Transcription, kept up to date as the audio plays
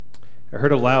I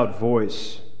heard a loud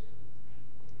voice.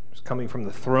 It was coming from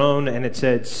the throne, and it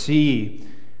said, "See,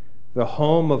 the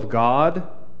home of God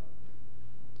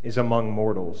is among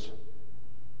mortals.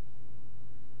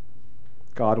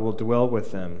 God will dwell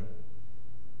with them.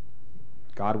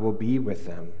 God will be with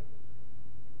them.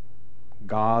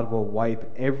 God will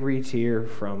wipe every tear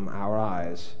from our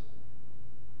eyes.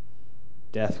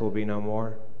 Death will be no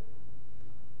more.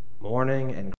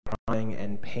 Mourning and crying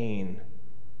and pain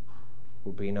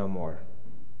will be no more."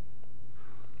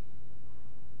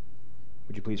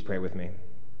 Would you please pray with me?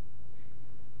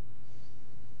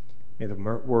 May the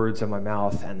words of my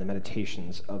mouth and the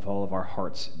meditations of all of our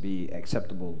hearts be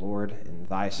acceptable, Lord, in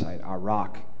thy sight, our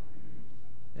rock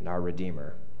and our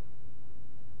Redeemer.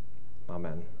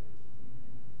 Amen.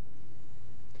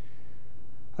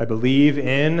 I believe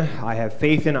in, I have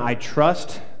faith in, I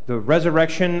trust the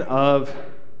resurrection of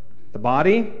the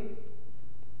body,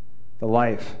 the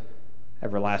life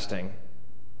everlasting.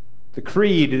 The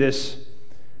creed, this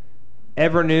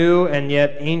ever new and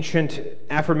yet ancient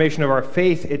affirmation of our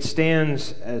faith, it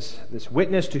stands as this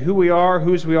witness to who we are,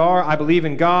 whose we are. I believe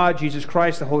in God, Jesus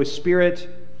Christ, the Holy Spirit,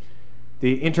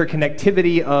 the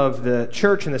interconnectivity of the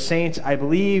church and the saints. I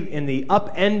believe in the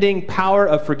upending power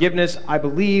of forgiveness. I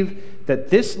believe that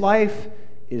this life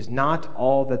is not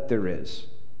all that there is.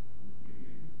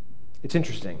 It's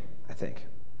interesting, I think,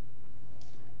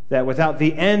 that without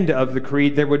the end of the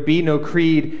creed, there would be no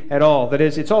creed at all. That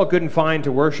is, it's all good and fine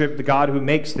to worship the God who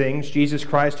makes things, Jesus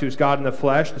Christ, who's God in the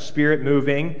flesh, the Spirit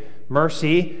moving,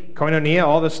 mercy, koinonia,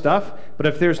 all this stuff. But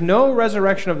if there's no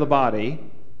resurrection of the body,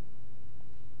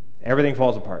 everything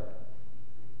falls apart.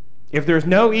 If there's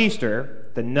no Easter,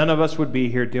 then none of us would be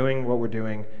here doing what we're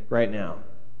doing right now.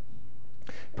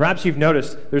 Perhaps you've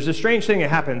noticed there's a strange thing that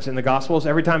happens in the Gospels.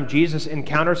 Every time Jesus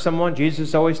encounters someone, Jesus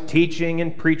is always teaching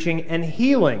and preaching and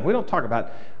healing. We don't talk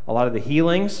about a lot of the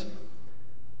healings.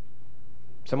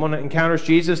 Someone encounters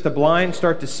Jesus, the blind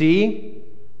start to see,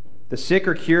 the sick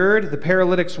are cured, the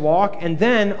paralytics walk, and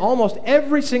then almost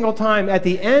every single time at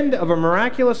the end of a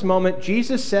miraculous moment,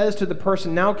 Jesus says to the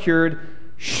person now cured,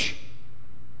 "Shh,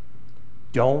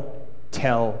 don't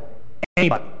tell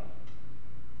anybody."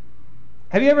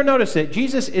 Have you ever noticed it?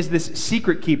 Jesus is this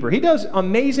secret keeper. He does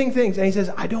amazing things, and he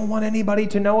says, "I don't want anybody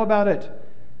to know about it."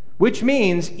 Which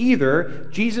means either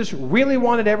Jesus really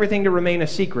wanted everything to remain a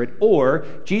secret, or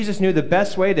Jesus knew the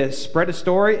best way to spread a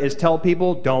story is tell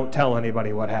people, "Don't tell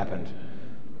anybody what happened."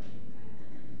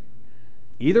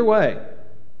 Either way,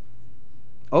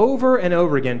 over and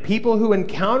over again, people who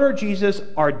encounter Jesus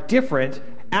are different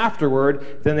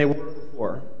afterward than they were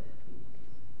before.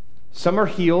 Some are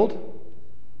healed.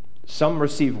 Some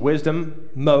receive wisdom,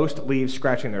 most leave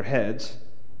scratching their heads.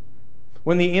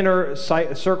 When the inner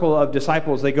circle of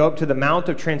disciples, they go up to the Mount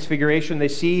of Transfiguration, they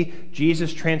see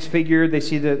Jesus transfigured, they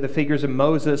see the figures of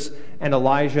Moses and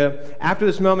Elijah. After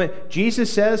this moment,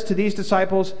 Jesus says to these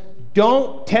disciples,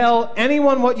 "Don't tell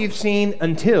anyone what you've seen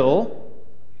until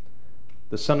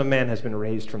the Son of Man has been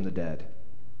raised from the dead."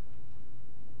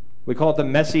 We call it the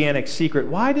Messianic secret.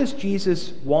 Why does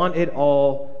Jesus want it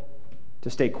all to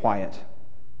stay quiet?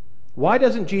 Why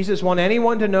doesn't Jesus want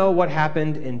anyone to know what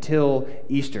happened until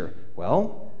Easter?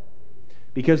 Well,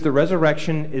 because the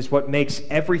resurrection is what makes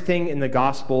everything in the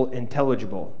gospel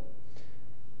intelligible.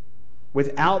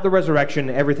 Without the resurrection,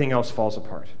 everything else falls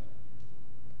apart.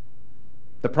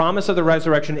 The promise of the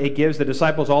resurrection, it gives the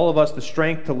disciples, all of us, the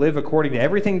strength to live according to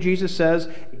everything Jesus says.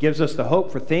 It gives us the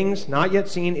hope for things not yet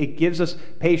seen. It gives us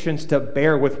patience to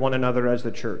bear with one another as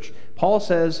the church. Paul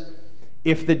says,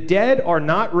 if the dead are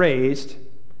not raised,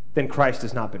 then Christ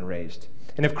has not been raised.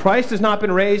 And if Christ has not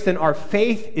been raised, then our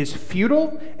faith is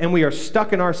futile and we are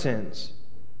stuck in our sins.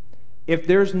 If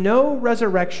there's no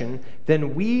resurrection,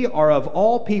 then we are of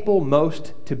all people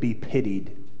most to be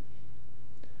pitied.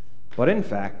 But in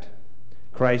fact,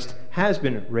 Christ has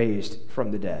been raised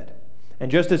from the dead. And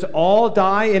just as all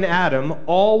die in Adam,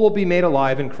 all will be made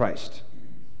alive in Christ.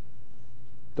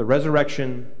 The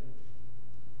resurrection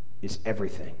is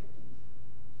everything.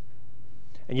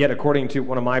 And yet, according to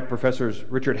one of my professors,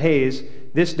 Richard Hayes,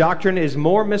 this doctrine is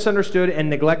more misunderstood and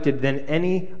neglected than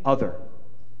any other.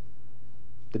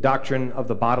 The doctrine of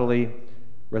the bodily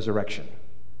resurrection.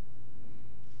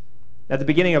 At the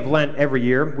beginning of Lent every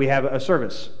year, we have a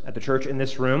service at the church in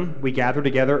this room. We gather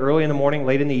together early in the morning,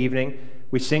 late in the evening.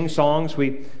 We sing songs,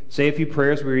 we say a few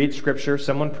prayers, we read scripture,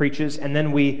 someone preaches, and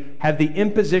then we have the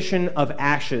imposition of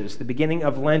ashes. The beginning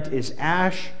of Lent is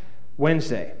Ash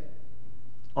Wednesday.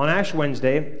 On Ash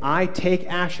Wednesday, I take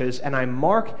ashes and I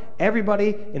mark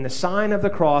everybody in the sign of the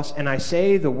cross, and I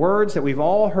say the words that we've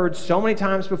all heard so many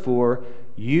times before: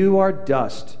 "You are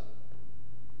dust,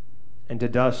 and to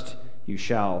dust you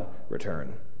shall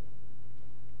return.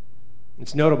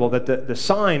 It's notable that the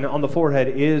sign on the forehead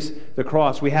is the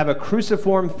cross. We have a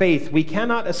cruciform faith. We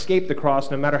cannot escape the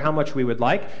cross no matter how much we would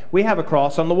like. We have a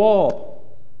cross on the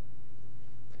wall.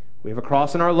 We have a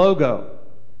cross in our logo.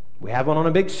 We have one on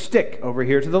a big stick over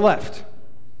here to the left.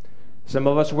 Some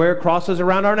of us wear crosses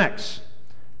around our necks.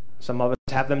 Some of us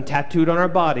have them tattooed on our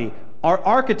body. Our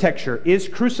architecture is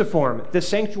cruciform. The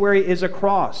sanctuary is a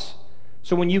cross.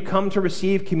 So when you come to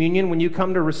receive communion, when you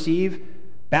come to receive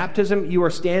baptism, you are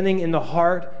standing in the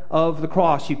heart of the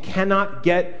cross. You cannot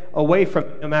get away from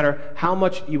it, no matter how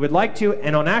much you would like to.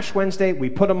 And on Ash Wednesday, we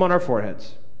put them on our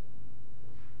foreheads.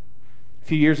 A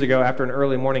few years ago, after an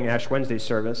early morning Ash Wednesday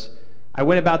service, I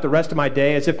went about the rest of my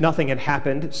day as if nothing had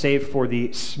happened, save for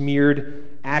the smeared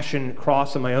ashen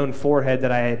cross on my own forehead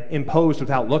that I had imposed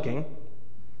without looking.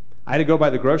 I had to go by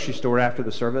the grocery store after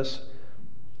the service.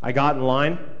 I got in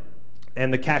line,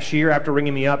 and the cashier, after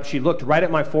ringing me up, she looked right at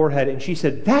my forehead and she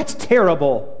said, "That's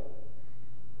terrible.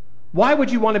 Why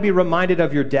would you want to be reminded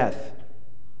of your death?"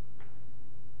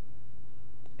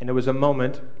 And it was a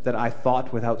moment that I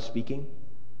thought without speaking.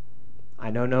 I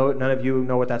know none of you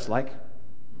know what that's like.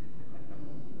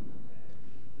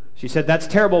 She said, "That's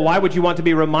terrible. Why would you want to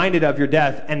be reminded of your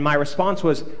death?" And my response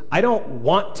was, "I don't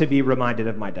want to be reminded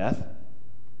of my death.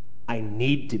 I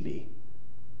need to be."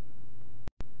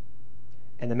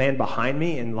 And the man behind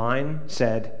me in line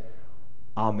said,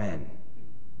 "Amen."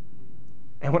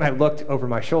 And when I looked over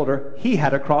my shoulder, he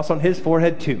had a cross on his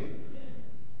forehead too.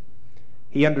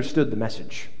 He understood the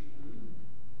message.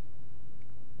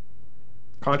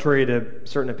 Contrary to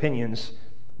certain opinions,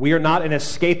 we are not an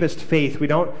escapist faith. We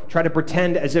don't try to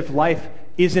pretend as if life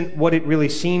isn't what it really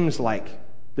seems like.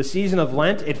 The season of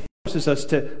Lent, it forces us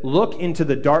to look into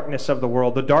the darkness of the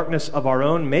world, the darkness of our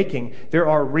own making. There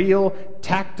are real,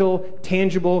 tactile,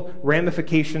 tangible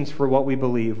ramifications for what we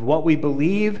believe. What we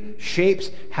believe shapes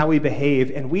how we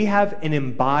behave, and we have an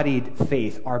embodied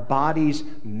faith. Our bodies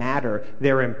matter.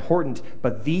 They're important,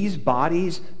 but these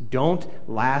bodies don't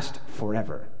last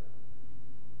forever.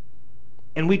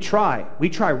 And we try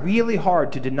really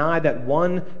hard to deny that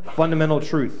one fundamental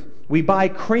truth. We buy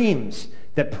creams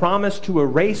that promise to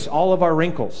erase all of our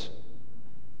wrinkles.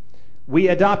 We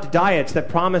adopt diets that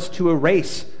promise to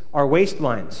erase our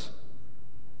waistlines.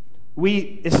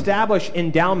 We establish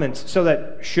endowments so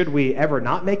that should we ever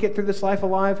not make it through this life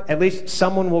alive, at least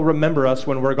someone will remember us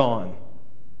when we're gone.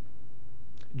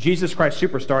 Jesus Christ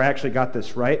Superstar actually got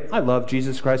this right. I love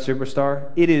Jesus Christ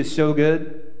Superstar. It is so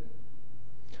good.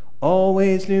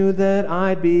 Always knew that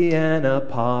I'd be an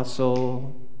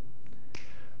apostle.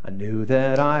 I knew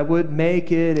that I would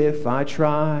make it if I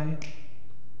tried.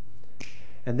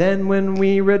 And then when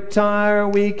we retire,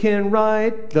 we can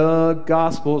write the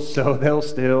gospel so they'll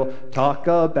still talk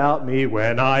about me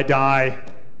when I die.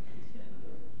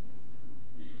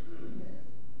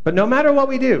 But no matter what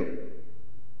we do,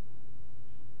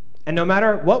 and no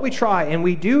matter what we try, and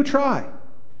we do try,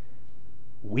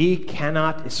 we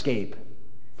cannot escape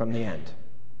from the end.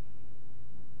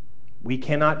 We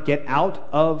cannot get out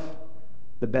of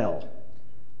the bell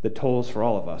that tolls for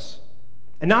all of us.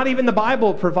 And not even the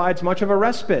Bible provides much of a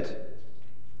respite.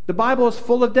 The Bible is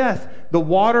full of death. The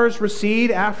waters recede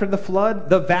after the flood,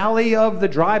 the valley of the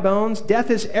dry bones.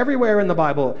 Death is everywhere in the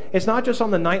Bible. It's not just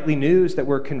on the nightly news that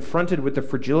we're confronted with the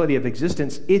fragility of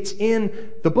existence. It's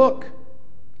in the book.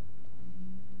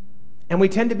 And we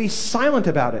tend to be silent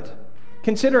about it.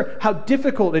 Consider how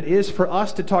difficult it is for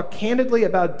us to talk candidly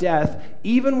about death,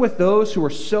 even with those who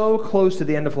are so close to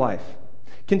the end of life.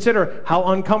 Consider how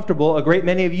uncomfortable a great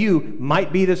many of you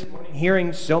might be this morning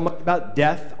hearing so much about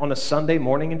death on a Sunday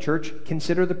morning in church.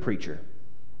 Consider the preacher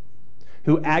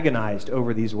who agonized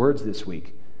over these words this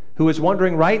week, who is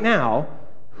wondering right now,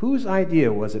 whose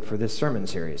idea was it for this sermon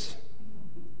series?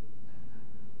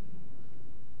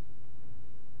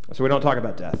 So we don't talk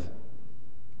about death.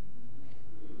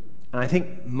 And I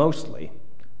think mostly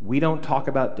we don't talk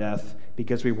about death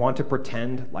because we want to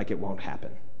pretend like it won't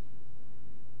happen.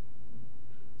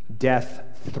 Death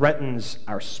threatens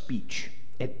our speech.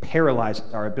 It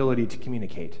paralyzes our ability to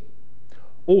communicate.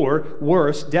 Or,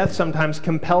 worse, death sometimes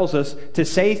compels us to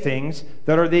say things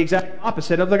that are the exact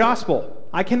opposite of the gospel.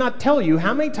 I cannot tell you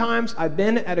how many times I've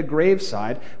been at a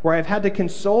graveside where I've had to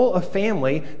console a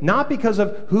family, not because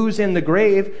of who's in the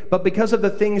grave, but because of the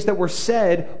things that were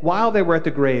said while they were at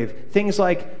the grave. Things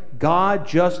like, God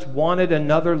just wanted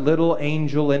another little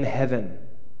angel in heaven.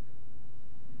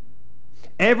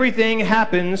 Everything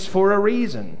happens for a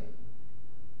reason.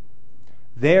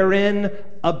 They're in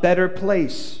a better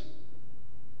place.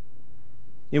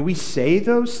 We say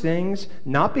those things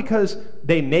not because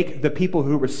they make the people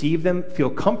who receive them feel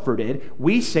comforted.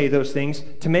 We say those things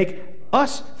to make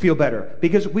us feel better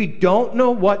because we don't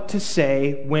know what to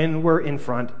say when we're in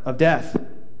front of death.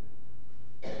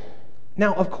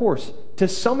 Now, of course, to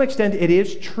some extent it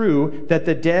is true that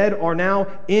the dead are now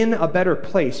in a better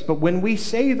place, but when we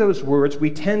say those words, we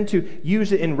tend to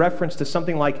use it in reference to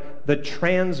something like the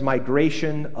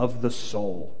transmigration of the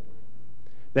soul.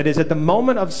 That is, at the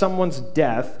moment of someone's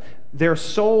death, their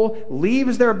soul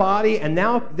leaves their body, and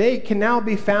now they can now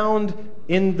be found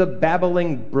in the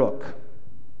babbling brook,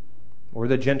 or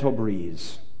the gentle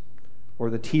breeze, or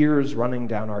the tears running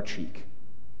down our cheek.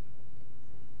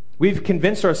 We've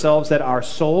convinced ourselves that our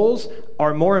souls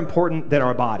are more important than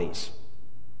our bodies.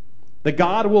 That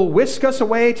God will whisk us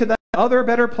away to that other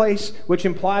better place, which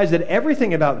implies that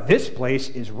everything about this place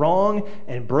is wrong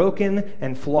and broken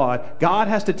and flawed. God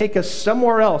has to take us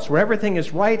somewhere else where everything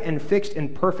is right and fixed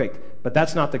and perfect. But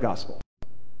that's not the gospel.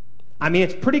 I mean,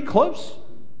 it's pretty close,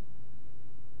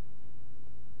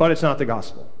 but it's not the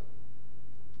gospel.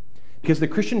 Because the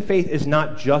Christian faith is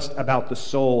not just about the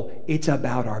soul, it's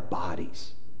about our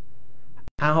bodies,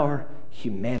 our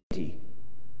humanity,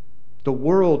 the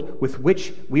world with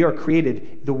which we are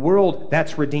created, the world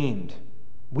that's redeemed.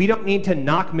 We don't need to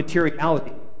knock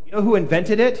materiality. You know who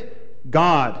invented it?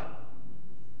 God.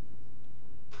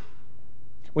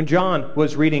 When John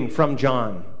was reading from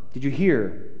John, did you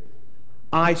hear?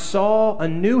 I saw a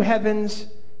new heavens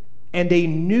and a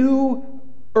new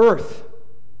earth.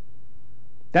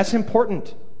 That's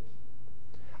important.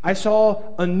 I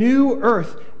saw a new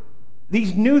earth.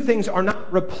 These new things are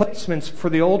not replacements for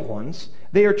the old ones.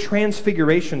 They are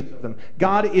transfigurations of them.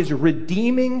 God is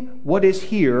redeeming what is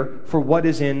here for what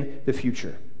is in the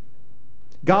future.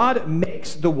 God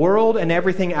makes the world and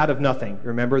everything out of nothing.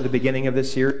 Remember the beginning of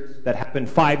this series that happened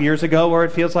 5 years ago where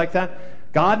it feels like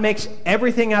that? God makes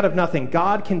everything out of nothing.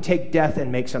 God can take death and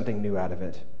make something new out of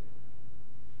it.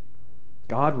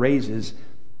 God raises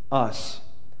us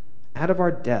out of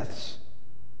our deaths,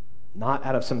 not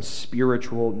out of some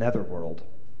spiritual netherworld.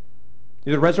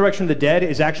 The resurrection of the dead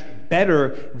is actually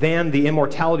better than the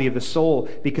immortality of the soul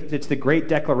because it's the great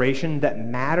declaration that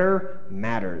matter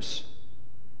matters.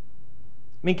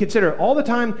 I mean, consider all the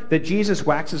time that Jesus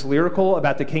waxes lyrical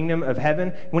about the kingdom of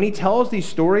heaven. When he tells these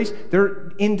stories, they're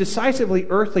in decisively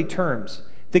earthly terms.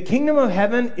 The kingdom of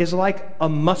heaven is like a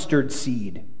mustard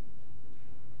seed.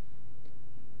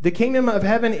 The kingdom of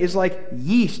heaven is like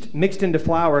yeast mixed into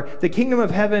flour. The kingdom of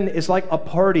heaven is like a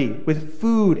party with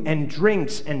food and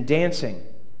drinks and dancing.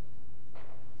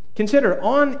 Consider,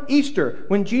 on Easter,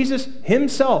 when Jesus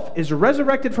himself is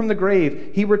resurrected from the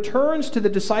grave, he returns to the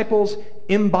disciples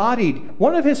embodied.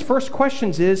 One of his first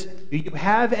questions is, do you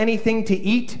have anything to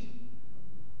eat?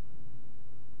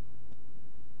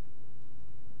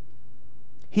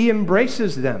 He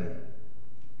embraces them.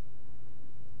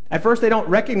 At first, they don't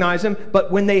recognize him,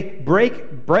 but when they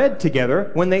break bread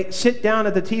together, when they sit down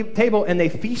at the table and they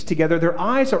feast together, their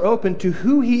eyes are open to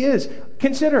who he is.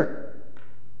 Consider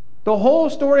the whole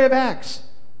story of Acts.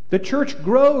 The church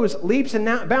grows, leaps and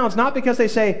bounds, not because they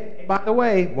say, hey, by the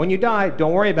way, when you die,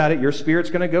 don't worry about it, your spirit's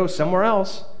going to go somewhere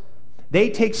else. They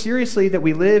take seriously that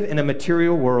we live in a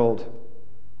material world,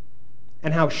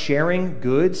 and how sharing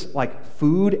goods like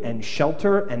food and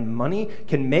shelter and money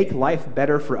can make life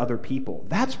better for other people.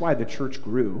 That's why the church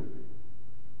grew.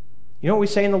 You know what we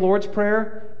say in the Lord's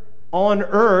Prayer? On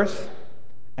earth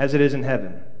as it is in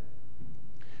heaven.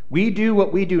 We do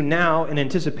what we do now in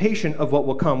anticipation of what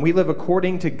will come. We live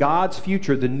according to God's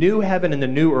future, the new heaven and the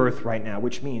new earth right now,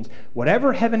 which means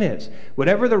whatever heaven is,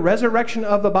 whatever the resurrection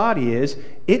of the body is,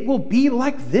 it will be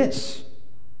like this.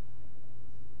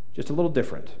 Just a little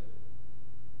different.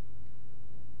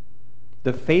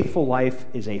 The faithful life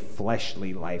is a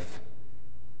fleshly life.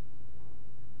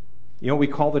 You know what we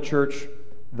call the church?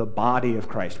 The body of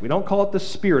Christ. We don't call it the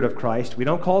spirit of Christ. We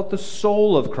don't call it the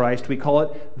soul of Christ. We call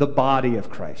it the body of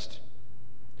Christ.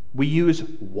 We use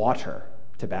water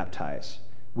to baptize.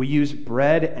 We use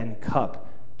bread and cup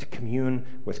to commune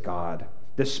with God.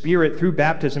 The Spirit, through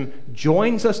baptism,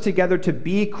 joins us together to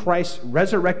be Christ's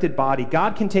resurrected body.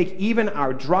 God can take even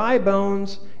our dry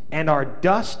bones and our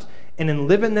dust and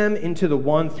enliven them into the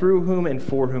one through whom and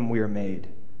for whom we are made.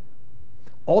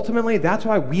 Ultimately, that's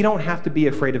why we don't have to be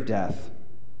afraid of death.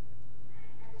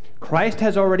 Christ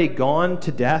has already gone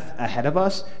to death ahead of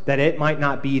us, that it might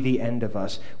not be the end of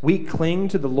us. We cling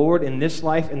to the Lord in this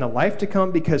life and the life to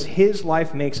come because his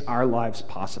life makes our lives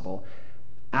possible.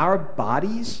 Our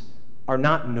bodies are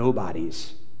not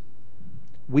nobodies.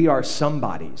 We are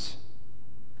somebodies.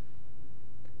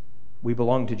 We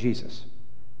belong to Jesus.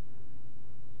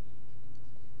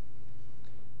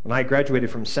 When I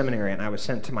graduated from seminary and I was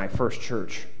sent to my first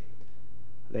church,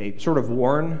 they sort of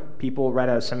warn people right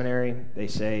out of seminary. They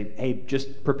say, hey,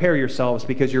 just prepare yourselves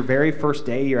because your very first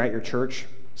day you're at your church,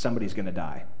 somebody's going to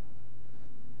die.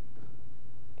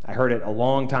 I heard it a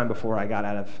long time before I got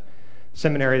out of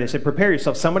seminary. They said, prepare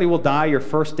yourself. Somebody will die your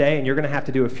first day, and you're going to have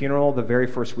to do a funeral the very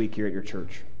first week you're at your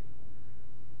church.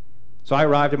 So I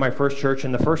arrived at my first church,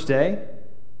 and the first day,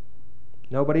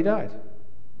 nobody died.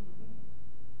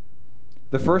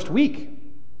 The first week,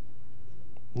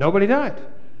 nobody died.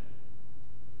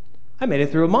 I made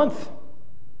it through a month.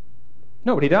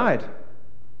 Nobody died.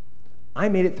 I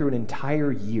made it through an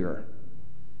entire year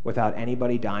without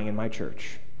anybody dying in my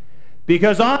church.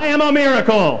 Because I am a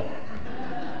miracle.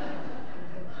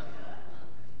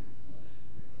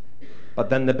 But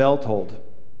then the bell tolled,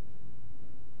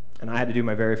 and I had to do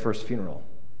my very first funeral.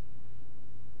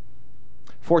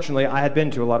 Fortunately, I had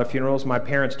been to a lot of funerals. My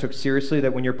parents took seriously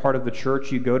that when you're part of the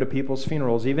church, you go to people's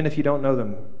funerals, even if you don't know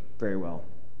them very well.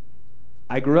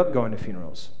 I grew up going to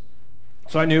funerals.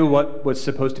 So I knew what was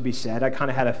supposed to be said. I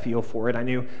kind of had a feel for it. I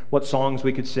knew what songs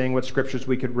we could sing, what scriptures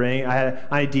we could read. I had an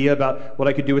idea about what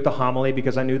I could do with the homily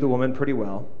because I knew the woman pretty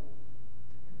well.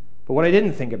 But what I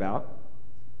didn't think about,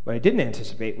 what I didn't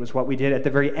anticipate, was what we did at the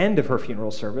very end of her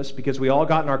funeral service, because we all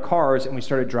got in our cars and we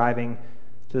started driving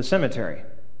to the cemetery.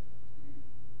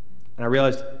 And I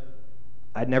realized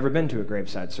I'd never been to a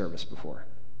graveside service before.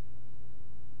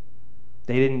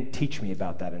 They didn't teach me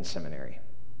about that in seminary.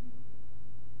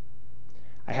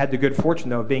 I had the good fortune,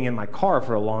 though, of being in my car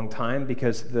for a long time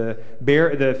because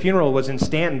the funeral was in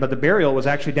Stanton, but the burial was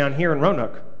actually down here in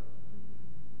Roanoke.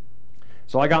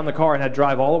 So I got in the car and had to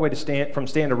drive all the way from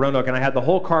Stanton to Roanoke, and I had the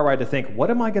whole car ride to think,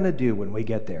 what am I going to do when we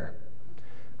get there?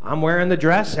 I'm wearing the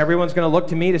dress. Everyone's going to look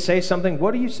to me to say something.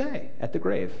 What do you say at the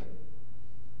grave?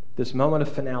 This moment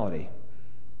of finality.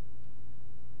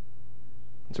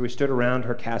 And so we stood around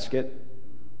her casket.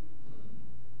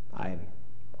 I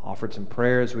offered some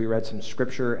prayers, we read some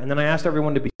scripture, and then I asked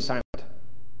everyone to be silent,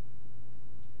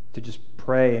 to just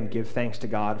pray and give thanks to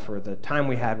God for the time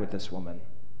we had with this woman.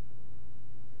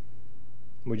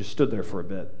 We just stood there for a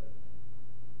bit.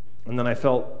 And then I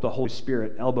felt the Holy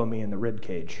Spirit elbow me in the rib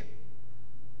cage,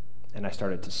 and I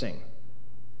started to sing.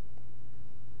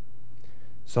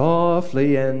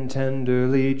 Softly and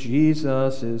tenderly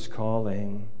Jesus is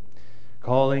calling,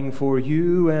 calling for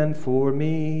you and for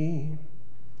me.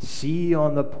 See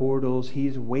on the portals,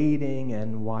 he's waiting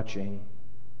and watching,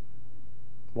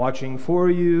 watching for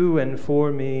you and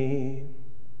for me.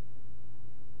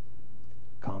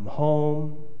 Come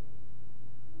home,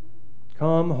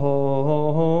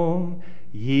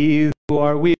 ye who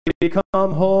are weary,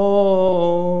 come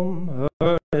home.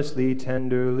 Earnestly,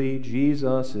 tenderly,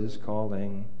 Jesus is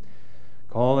calling,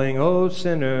 calling, O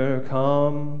sinner,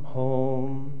 come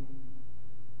home.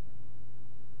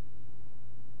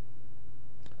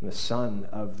 And the son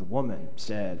of the woman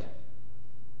said,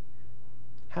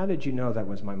 how did you know that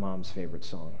was my mom's favorite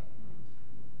song?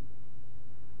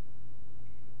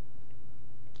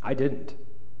 I didn't.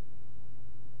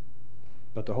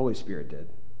 But the Holy Spirit did.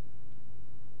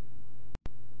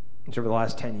 And so over the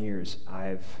last 10 years,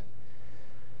 I've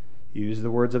used the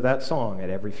words of that song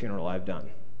at every funeral I've done.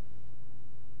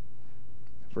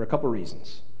 For a couple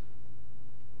reasons.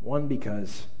 One,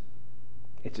 because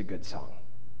it's a good song.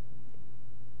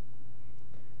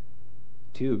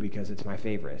 Two, because it's my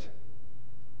favorite.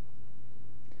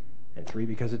 And three,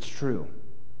 because it's true.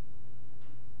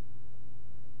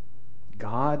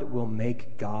 God will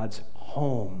make God's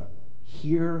home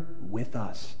here with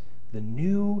us, the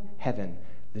new heaven,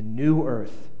 the new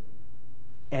earth.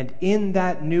 And in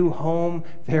that new home,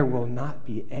 there will not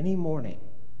be any mourning,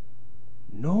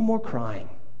 no more crying,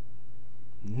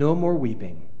 no more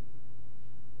weeping.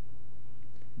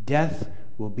 Death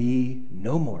will be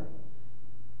no more,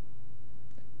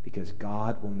 because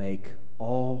God will make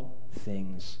all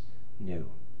things new.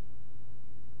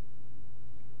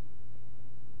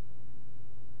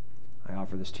 I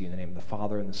offer this to you in the name of the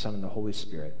Father, and the Son, and the Holy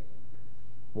Spirit,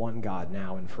 one God,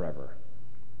 now and forever.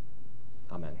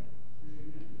 Amen.